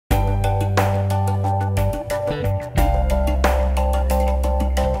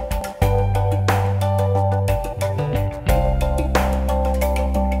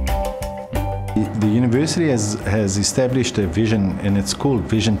university has established a vision, and it's called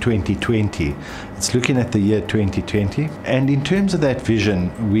Vision 2020. It's looking at the year 2020. And in terms of that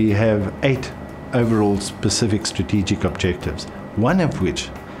vision, we have 8 overall specific strategic objectives, one of which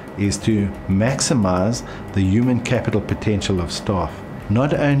is to maximize the human capital potential of staff,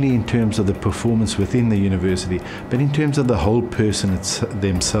 not only in terms of the performance within the university, but in terms of the whole person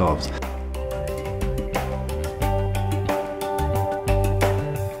themselves.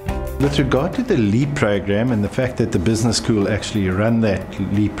 With regard to the LEAP program and the fact that the business school actually run that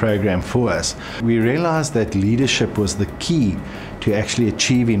LEAP program for us, we realized that leadership was the key to actually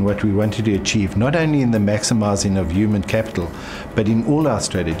achieving what we wanted to achieve, not only in the maximizing of human capital, but in all our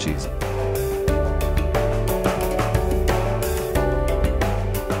strategies.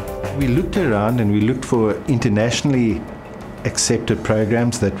 We looked around and we looked for internationally accepted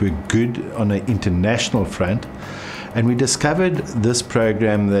programs that were good on an international front. And we discovered this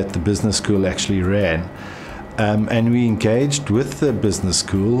program that the business school actually ran. And we engaged with the business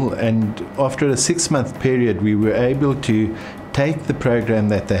school, and after a 6-month period, we were able to take the program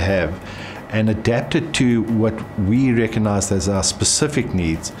that they have and adapt it to what we recognized as our specific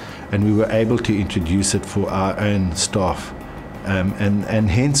needs, and we were able to introduce it for our own staff. And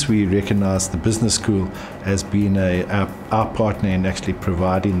hence we recognize the business school as being our partner in actually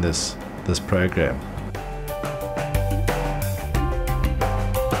providing this program.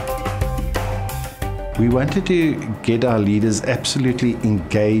 We wanted to get our leaders absolutely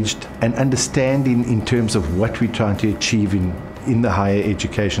engaged and understanding in terms of what we're trying to achieve in the higher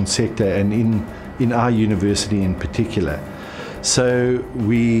education sector and in our university in particular. So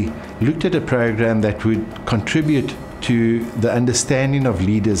we looked at a program that would contribute to the understanding of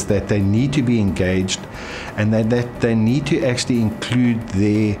leaders that they need to be engaged, and that they need to actually include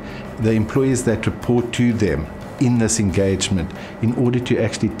the employees that report to them in this engagement in order to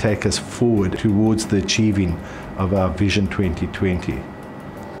actually take us forward towards the achieving of our Vision 2020.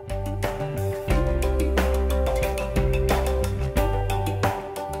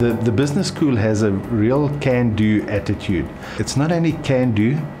 The business school has a real can-do attitude. It's not only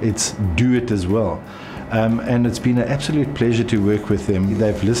can-do, it's do it as well. And it's been an absolute pleasure to work with them.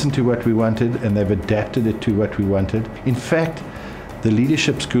 They've listened to what we wanted and they've adapted it to what we wanted. In fact, the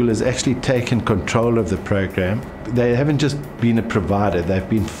leadership school has actually taken control of the program. They haven't just been a provider, they've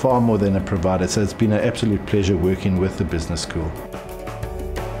been far more than a provider. So it's been an absolute pleasure working with the business school.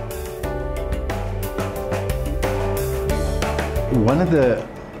 One of the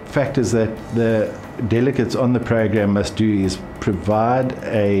factors that the delegates on the program must do is provide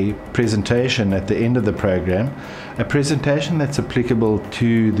a presentation at the end of the program, a presentation that's applicable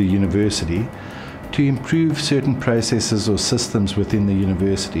to the university, to improve certain processes or systems within the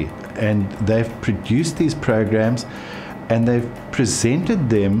university. And they've produced these programs and they've presented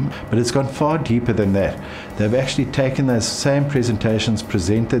them, but it's gone far deeper than that. They've actually taken those same presentations,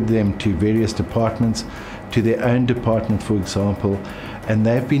 presented them to various departments, to their own department, for example, and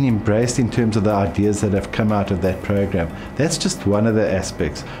they've been embraced in terms of the ideas that have come out of that program. That's just one of the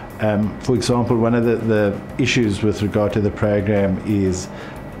aspects. For example, one of the issues with regard to the program is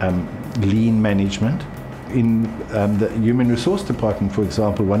lean management. In the Human Resource Department, for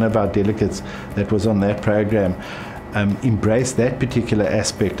example, one of our delegates that was on that program embraced that particular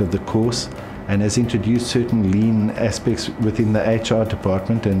aspect of the course and has introduced certain lean aspects within the HR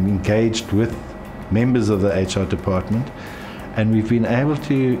department and engaged with members of the HR department. And we've been able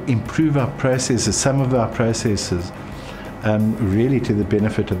to improve our processes, some of our processes, really to the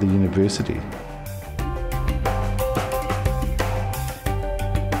benefit of the university.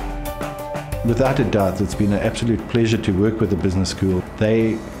 Without a doubt, it's been an absolute pleasure to work with the business school.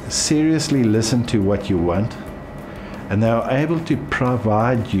 They seriously listen to what you want, and they are able to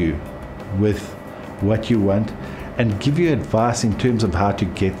provide you with what you want and give you advice in terms of how to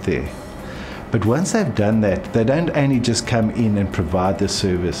get there. But once they've done that, they don't only just come in and provide the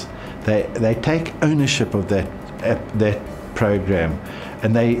service. They take ownership of that program,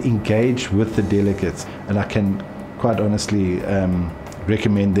 and they engage with the delegates. And I can quite honestly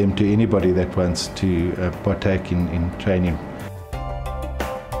recommend them to anybody that wants to partake in training